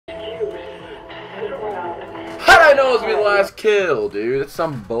How'd I know it was my last kill, dude? That's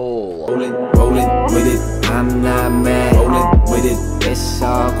some bull. Rollin' with it, I'm not mad. Rollin' with it, it's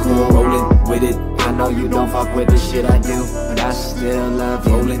all cool. Rollin' with it, I know you don't fuck with the shit I do, but I still love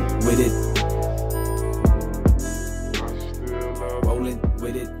you. Rollin' with it, rollin'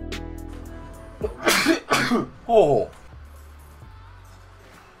 with it. Oh.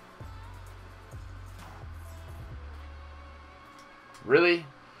 Really?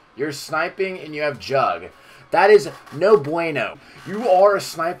 You're sniping and you have Jug. That is no bueno. You are a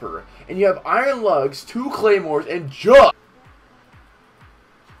sniper and you have Iron Lugs, 2 Claymores, and Jug.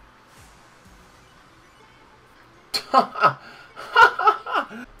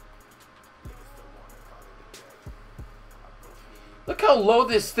 Look how low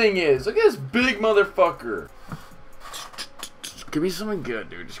this thing is. Look at this big motherfucker. Give me something good,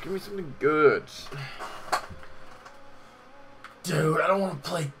 dude. Just give me something good. Dude, I don't want to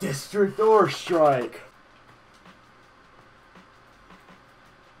play District or Strike.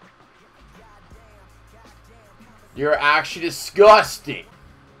 You're actually disgusting.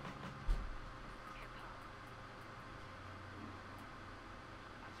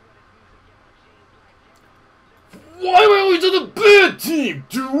 Why am I always on the bad team,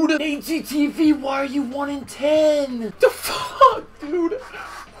 dude? ATTV, why are you 1 in 10? The fuck, dude?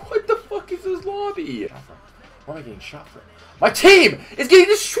 What the fuck is this lobby? Why am I getting shot for? My team is getting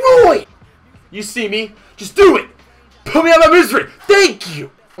destroyed! You see me? Just do it! Put me out of my misery! Thank you!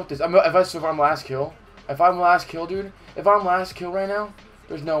 What this? If I'm last kill? If I'm last kill, dude? If I'm last kill right now?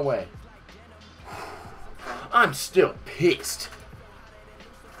 There's no way. I'm still pissed.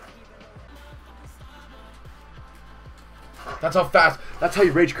 That's how fast. That's how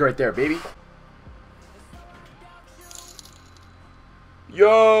you rage quit right there, baby.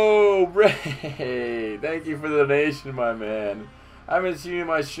 Yo, Ray. Thank you for the donation, my man. I haven't seen you in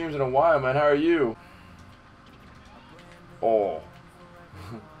my streams in a while, man. How are you? Oh.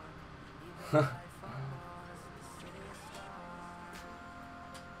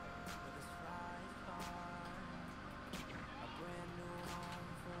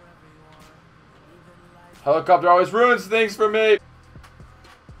 Helicopter always ruins things for me.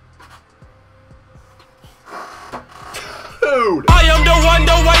 Dude. I am the one,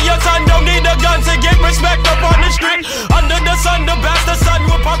 the way your son don't need a gun to